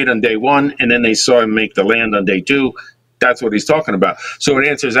they were made on day 1 and then they saw him make the land on day 2, that's what he's talking about. So it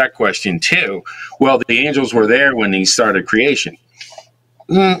answers that question too. Well, the angels were there when he started creation.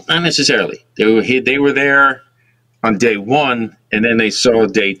 Not necessarily. They were there on day 1, and then they saw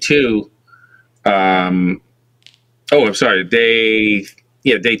day 2. I'm sorry. Day 2.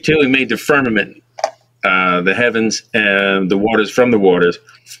 He made the firmament. The heavens and the waters from the waters,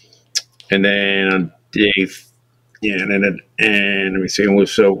 and then on day, and let me see.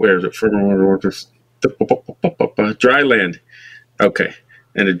 So where is it? Dry land. Okay,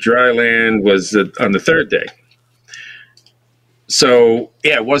 and the dry land was on the 3rd day. So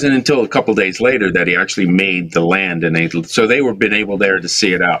it wasn't until a couple days later that he actually made the land, and they were been able there to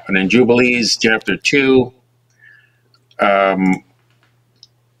see it out. And then Jubilees chapter 2.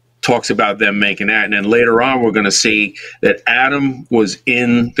 Talks about them making that. And then later on, we're going to see that Adam was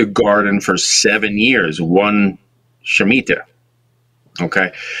in the garden for 7 years, 1 Shemitah.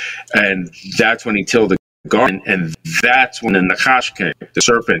 Okay. And that's when he tilled the garden. And that's when the Nachash came, the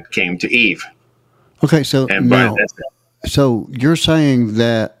serpent came to Eve. Okay. So so you're saying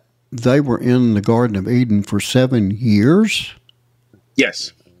that they were in the Garden of Eden for 7 years?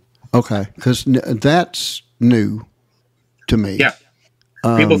 Yes. Okay. Because that's new to me. Yeah.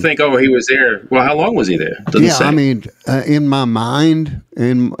 People think, he was there. Well, how long was he there? I mean, in my mind,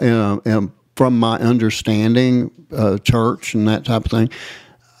 from my understanding, church and that type of thing,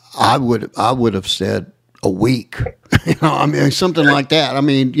 I would have said a week. Something like that. I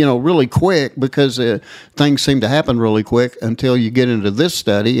mean, really quick, because things seem to happen really quick until you get into this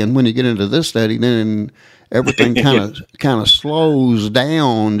study, and when you get into this study, then everything kind of slows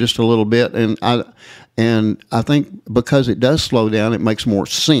down just a little bit, and I think because it does slow down, it makes more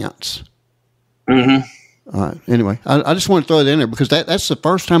sense. Mm-hmm. All right. Anyway, I just want to throw it in there because that's the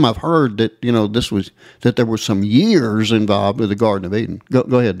first time I've heard that that there were some years involved with the Garden of Eden.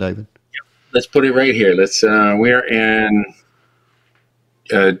 Go ahead, David. Let's put it right here. We're in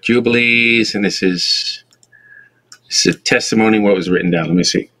Jubilees, and this is a testimony. What was written down? Let me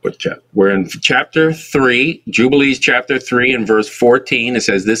see. What chapter? We're in chapter 3, Jubilees chapter 3 and verse 14. It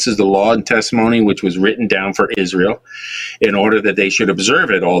says, "This is the law and testimony which was written down for Israel in order that they should observe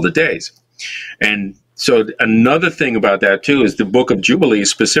it all the days." And so another thing about that too is the book of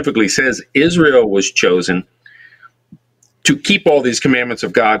Jubilees specifically says Israel was chosen to keep all these commandments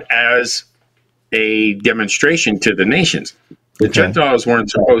of God as a demonstration to the nations. The Gentiles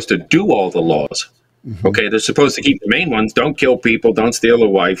weren't supposed to do all the laws. Mm-hmm. Okay, they're supposed to keep the main ones: don't kill people, don't steal a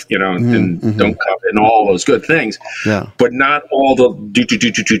wife, and don't covet, and all those good things. Yeah, but not all the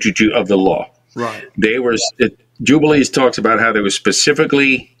of the law. Right. Jubilees talks about how they were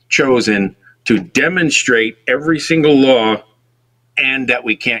specifically chosen to demonstrate every single law and that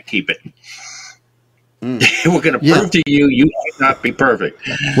we can't keep it. We're going to prove to you might not be perfect.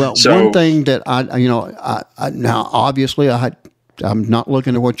 Well, so, one thing that I now obviously I'm not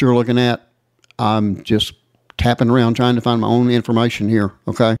looking at what you're looking at. I'm just tapping around trying to find my own information here.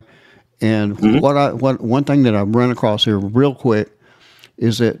 Okay. And one thing that I've run across here real quick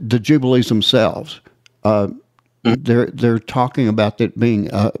is that the Jubilees themselves, they're talking about it being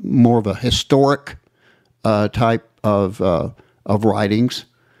more of a historic type of writings.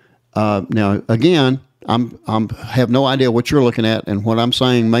 Now, again, I'm have no idea what you're looking at, and what I'm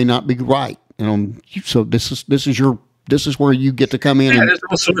saying may not be right. So this is where you get to come in and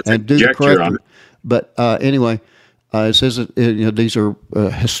do the correcting. But anyway, it says that these are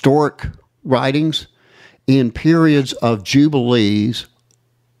historic writings in periods of jubilees.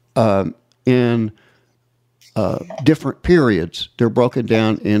 In different periods, they're broken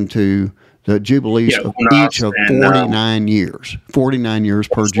down into the jubilees of each of 49 years. 49 years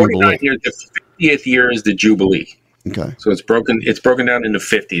per jubilee. Years, the 50th year is the jubilee. Okay, so it's broken down into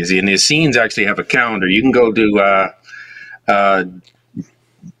 50s, and the Essenes actually have a calendar. You can go to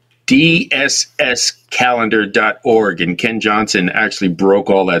dsscalendar.org, and Ken Johnson actually broke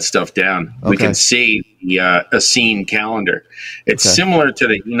all that stuff down. Okay. We can see the Essene calendar. It's similar to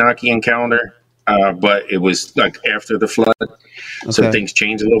the Enochian calendar, but it was like after the flood, so things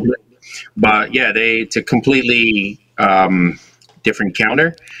changed a little bit. But yeah, it's a completely different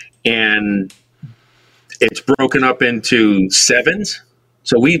calendar, and it's broken up into sevens.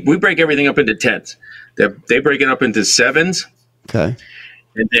 So we break everything up into tens. They break it up into sevens. Okay.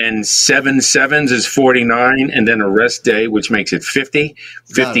 And then 7 sevens is 49, and then a rest day, which makes it 50.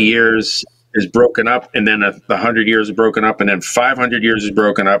 50 years is broken up, and then the 100 years is broken up, and then 500 years is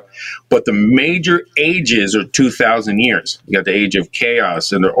broken up. But the major ages are 2,000 years. You got the age of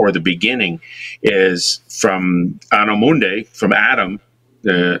chaos, or the beginning is from Anno Mundi, from Adam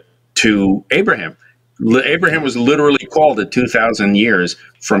to Abraham. Abraham was literally called at 2,000 years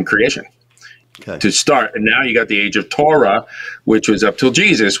from creation. To start. And now you got the age of Torah, which was up till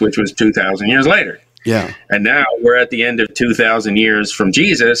Jesus, which was 2,000 years later. Yeah. And now we're at the end of 2,000 years from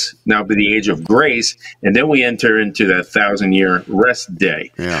Jesus, now be the age of grace, and then we enter into that 1,000-year rest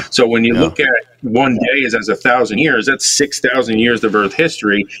day. Yeah. So when you look at one day as 1,000 years, that's 6,000 years of earth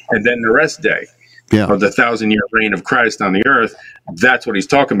history, and then the rest day of the 1,000-year reign of Christ on the earth. That's what he's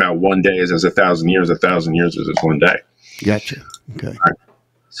talking about. One day is as 1,000 years. 1,000 years is as one day. Gotcha. Okay. All right.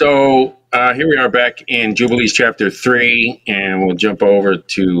 So here we are back in Jubilees chapter 3, and we'll jump over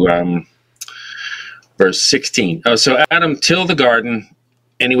to verse 16. So Adam tilled the garden,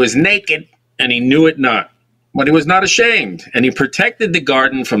 and he was naked, and he knew it not. But he was not ashamed, and he protected the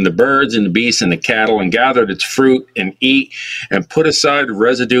garden from the birds and the beasts and the cattle, and gathered its fruit and eat, and put aside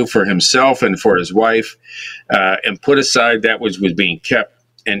residue for himself and for his wife, and put aside that which was being kept.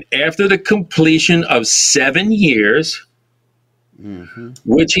 And after the completion of 7 years,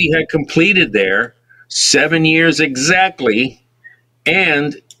 which he had completed there, 7 years exactly,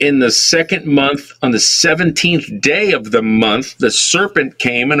 and in the second month, on the 17th day of the month, the serpent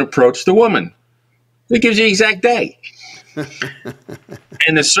came and approached the woman. It gives you the exact day.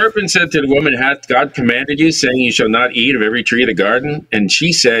 And the serpent said to the woman, hath God commanded you, saying, you shall not eat of every tree of the garden? And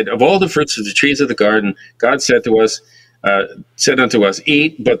she said, of all the fruits of the trees of the garden, God said unto us,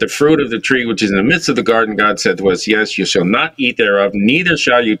 eat, but the fruit of the tree which is in the midst of the garden, God said to us, yes, you shall not eat thereof, neither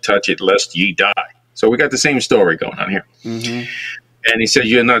shall you touch it, lest ye die. So we got the same story going on here. And he said,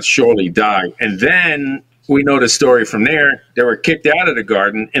 you'll not surely die. And then we know the story from there. They were kicked out of the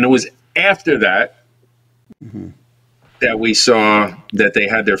garden, and it was after that that we saw that they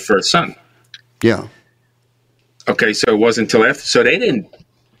had their first son. Yeah. Okay, so it wasn't until after. So they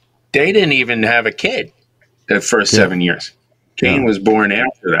didn't even have a kid the first 7 years. Cain was born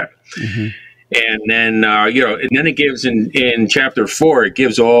after that. And then, and then it gives in chapter 4, it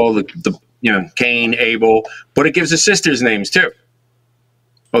gives all the Cain, Abel, but it gives the sisters' names too.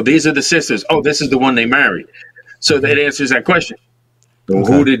 Oh, these are the sisters. Oh, this is the one they married. So that answers that question. So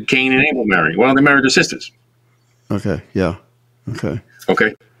who did Cain and Abel marry? Well, they married their sisters. Okay. Yeah.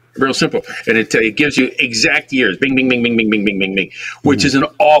 Okay. Real simple. And it gives you exact years. Bing, bing, bing, bing, bing, bing, bing, bing, bing. Which is an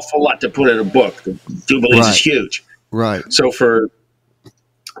awful lot to put in a book. The Jubilees is huge. Right. So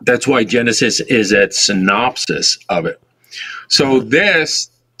that's why Genesis is that synopsis of it. So this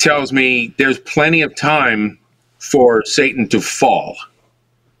tells me there's plenty of time for Satan to fall.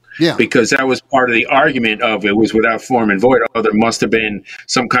 Yeah. Because that was part of the argument of it was without form and void. Oh, there must have been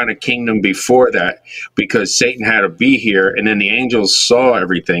some kind of kingdom before that because Satan had to be here, and then the angels saw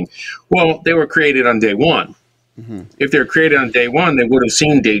everything. Well, they were created on day one. If they're created on day one, they would have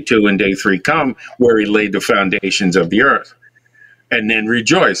seen day 2 and day 3 come, where he laid the foundations of the earth. And then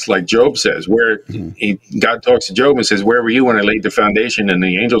rejoice, like Job says, where God talks to Job and says, where were you when I laid the foundation? And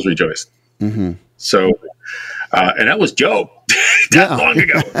the angels rejoiced. So, and that was Job that long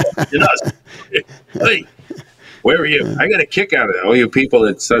ago. You know, hey, where were you? I got a kick out of it. All you people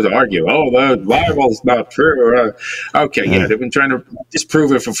that says argue, the Bible's not true. Okay, they've been trying to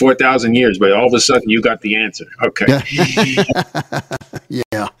disprove it for 4,000 years, but all of a sudden you got the answer. Okay.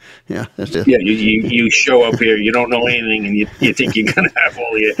 Yeah, that's it. Yeah, you show up here, you don't know anything, and you think you're going to have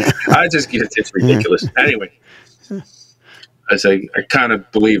all the. It's ridiculous. Anyway, I say I kind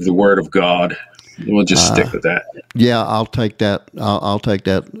of believe the word of God. We'll just stick with that. Yeah, I'll take that. I'll take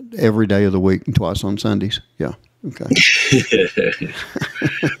that every day of the week and twice on Sundays. Yeah. Okay.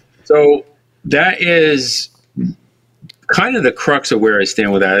 So that is kind of the crux of where I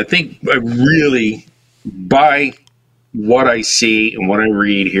stand with that. I think I really, by what I see and what I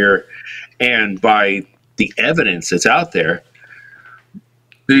read here, and by the evidence that's out there,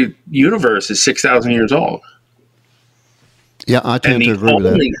 the universe is 6,000 years old. Yeah, I tend to agree with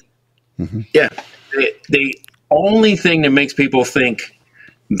that. Yeah, the only thing that makes people think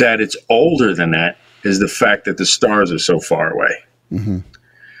that it's older than that is the fact that the stars are so far away.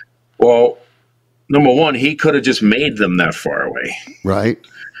 Well, number one, he could have just made them that far away. Right.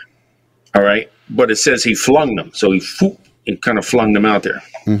 All right. But it says he flung them. So he kind of flung them out there.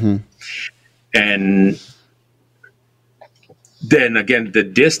 And then again, the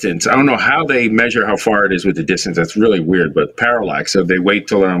distance, I don't know how they measure how far it is with the distance. That's really weird, but parallax. So they wait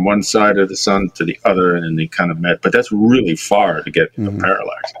till they're on one side of the sun to the other, and then they kind of met. But that's really far to get the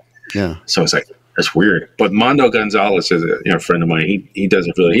parallax. Yeah. So it's like, that's weird. But Mondo Gonzalez is a friend of mine. He does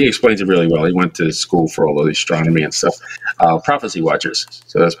it he explains it really well. He went to school for all of the astronomy and stuff. Prophecy Watchers.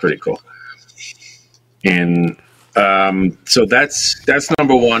 So that's pretty cool. And so that's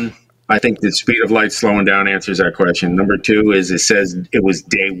number one. I think the speed of light slowing down answers that question. Number two is it says it was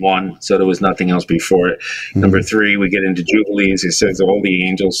day one, so there was nothing else before it. Number three, we get into Jubilees. It says all the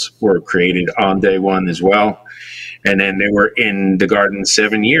angels were created on day one as well. And then they were in the garden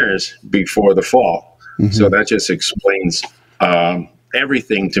 7 years before the fall. So that just explains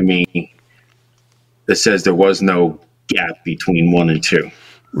everything to me that says there was no gap between 1 and 2.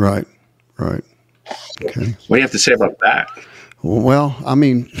 Right. Okay. What do you have to say about that? Well, I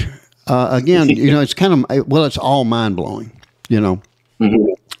mean, again, it's kind of, it's all mind blowing,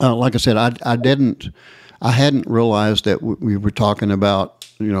 like I said, I hadn't realized that we were talking about,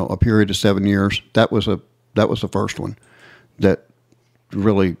 a period of 7 years. That was the first one that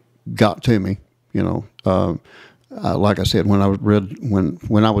really got to me, like I said, when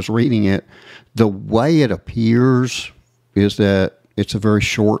I was reading it, the way it appears is that it's a very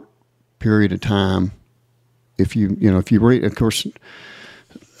short period of time. If you read, of course,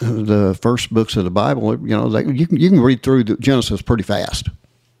 the first books of the Bible, you can read through the Genesis pretty fast.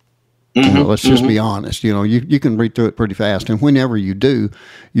 Let's just be honest. You can read through it pretty fast, and whenever you do,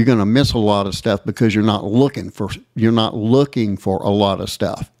 you're going to miss a lot of stuff because you're not looking for a lot of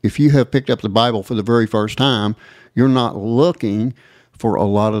stuff. If you have picked up the Bible for the very first time, you're not looking for a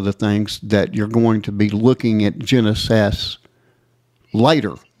lot of the things that you're going to be looking at Genesis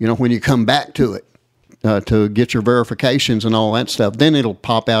later. When you come back to it. To get your verifications and all that stuff, then it'll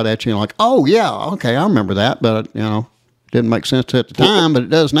pop out at you like, oh yeah, okay, I remember that, but didn't make sense at the time, but it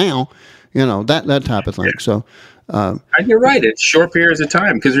does now. That type of thing. So, and you're right. It's short periods of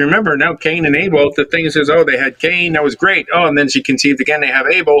time because remember now Cain and Abel. The thing says, oh, they had Cain, that was great. Oh, and then she conceived again. They have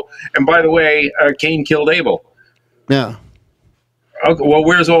Abel, and by the way, Cain killed Abel. Yeah. Okay, well,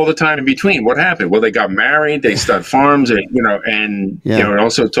 where's all the time in between? What happened? Well, they got married. They started farms, and it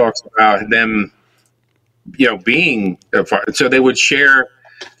also talks about them. Being so they would share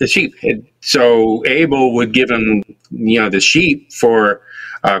the sheep. So Abel would give him, the sheep for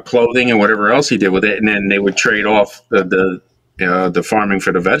clothing and whatever else he did with it, and then they would trade off the farming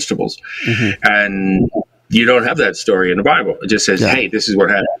for the vegetables. And you don't have that story in the Bible. It just says, "Hey, this is what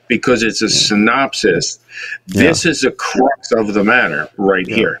happened," because it's a synopsis. This is the crux of the matter right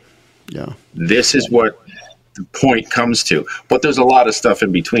here. Yeah, this is what the point comes to, but there's a lot of stuff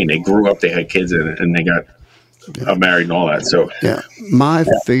in between. They grew up, they had kids, and they got married and all that. So my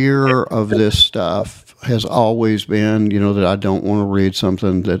fear of this stuff has always been, that I don't want to read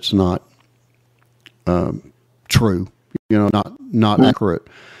something that's not true, not accurate,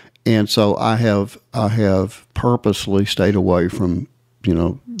 and so I have purposely stayed away from,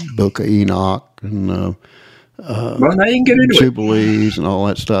 Book of Enoch and well, now you can get into Jubilees and all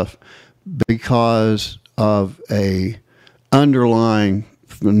that stuff because of a underlying,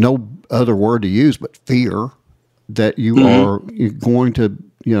 no other word to use but fear, that you're going to,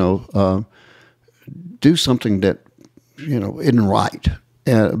 do something that, isn't right.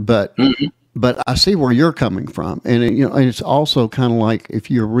 But I see where you're coming from. And, and it's also kind of like if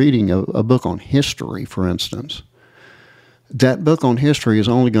you're reading a book on history, for instance, that book on history is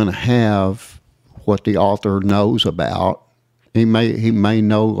only going to have what the author knows about. He may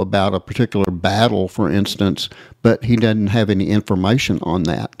know about a particular battle, for instance, but he doesn't have any information on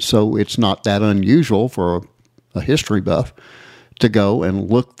that. So it's not that unusual for a history buff to go and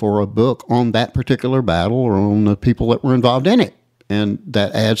look for a book on that particular battle or on the people that were involved in it. And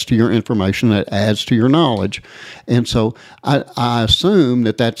that adds to your information, that adds to your knowledge. And so I assume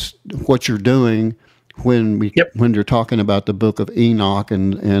that that's what you're doing when you're talking about the book of Enoch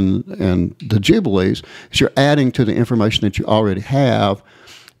and the Jubilees, is you're adding to the information that you already have,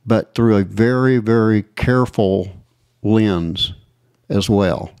 but through a very, very careful lens as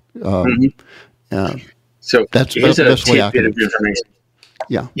well. So that's here's the a best way I tidbit can. of information.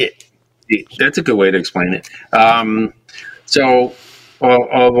 Yeah, that's a good way to explain it. So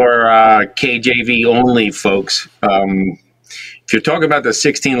all of our KJV only folks, if you're talking about the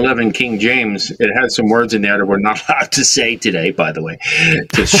 1611 King James, it has some words in there that we're not allowed to say today, by the way.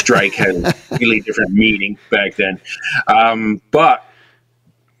 To strike had a really different meaning back then. But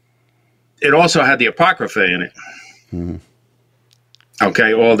it also had the Apocrypha in it. Mm-hmm.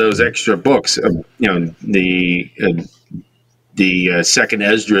 Okay, all those extra books, the second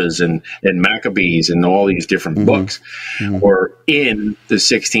Esdras and Maccabees and all these different books were in the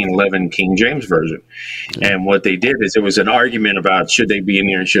 1611 King James Version. And what they did is it was an argument about should they be in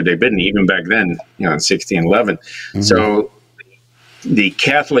there and should they be in, even back then, in 1611. So the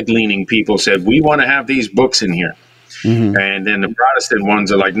Catholic-leaning people said, we want to have these books in here. And then the Protestant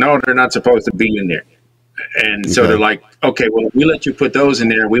ones are like, no, they're not supposed to be in there. And so they're like, okay, well, we let you put those in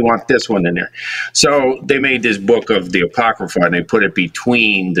there. We want this one in there. So they made this book of the Apocrypha, and they put it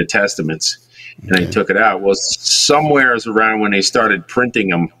between the Testaments, and they took it out. Well, somewhere around when they started printing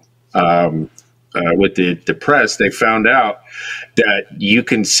them with the press, they found out that you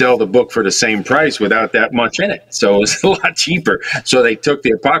can sell the book for the same price without that much in it. So it was a lot cheaper. So they took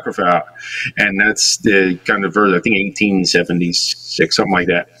the Apocrypha out, and that's the kind of version, I think 1876, something like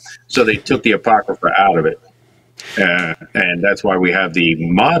that. So they took the Apocrypha out of it. And that's why we have the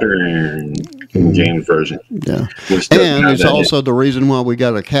modern King James Version. Yeah. And it's also the reason why we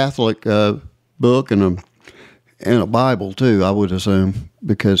got a Catholic book and a Bible, too, I would assume.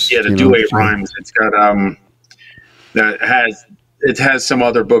 Because the Douay Rhymes, it's got it has some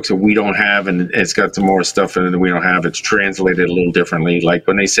other books that we don't have, and it's got some more stuff in it that we don't have. It's translated a little differently. Like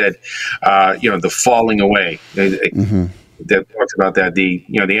when they said, the falling away. That talks about that the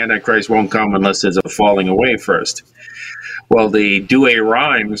Antichrist won't come unless there's a falling away first. Well, the Douay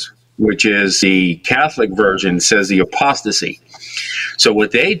Rhymes, which is the Catholic version, says the apostasy. So what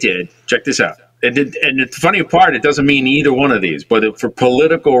they did, check this out. And the funny part, it doesn't mean either one of these, but for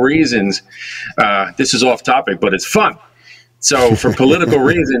political reasons, this is off topic, but it's fun. So for political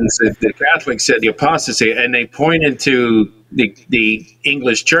reasons, the Catholics said the apostasy, and they pointed to the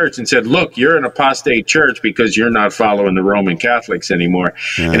English church and said, look, you're an apostate church because you're not following the Roman Catholics anymore.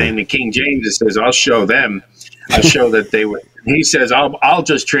 And in the King James, it says, I'll show them. I'll show that they would. He says, I'll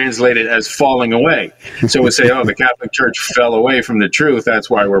just translate it as falling away. So we say, the Catholic Church fell away from the truth. That's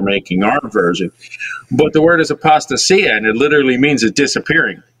why we're making our version. But the word is apostasia, and it literally means it's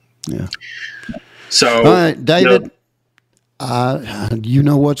disappearing. Yeah. So, all right, David, you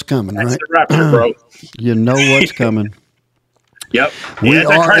know what's coming, that's right? The rapture, bro. You know what's coming. Yep. We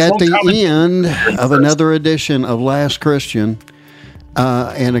are at the end of another edition of Last Christian.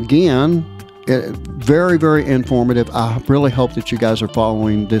 And again, very, very informative. I really hope that you guys are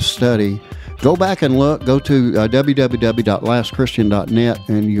following this study. Go back and look. Go to www.lastchristian.net,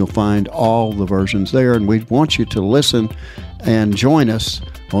 and you'll find all the versions there. And we want you to listen and join us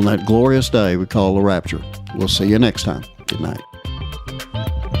on that glorious day we call the rapture. We'll see you next time. Good night.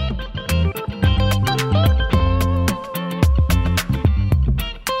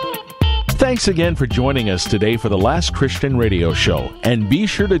 Thanks again for joining us today for the Last Christian Radio Show. And be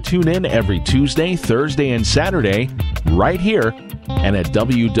sure to tune in every Tuesday, Thursday, and Saturday right here and at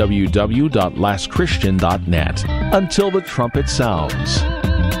www.lastchristian.net. Until the trumpet sounds.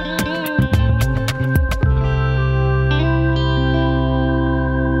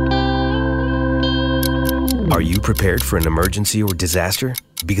 Are you prepared for an emergency or disaster?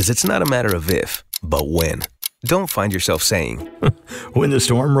 Because it's not a matter of if, but when. Don't find yourself saying, when the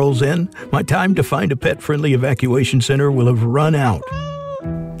storm rolls in, my time to find a pet-friendly evacuation center will have run out.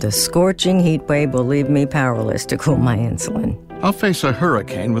 The scorching heat wave will leave me powerless to cool my insulin. I'll face a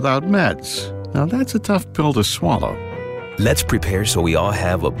hurricane without meds. Now that's a tough pill to swallow. Let's prepare so we all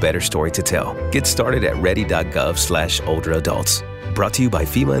have a better story to tell. Get started at ready.gov/older adults. Brought to you by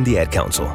FEMA and the Ad Council.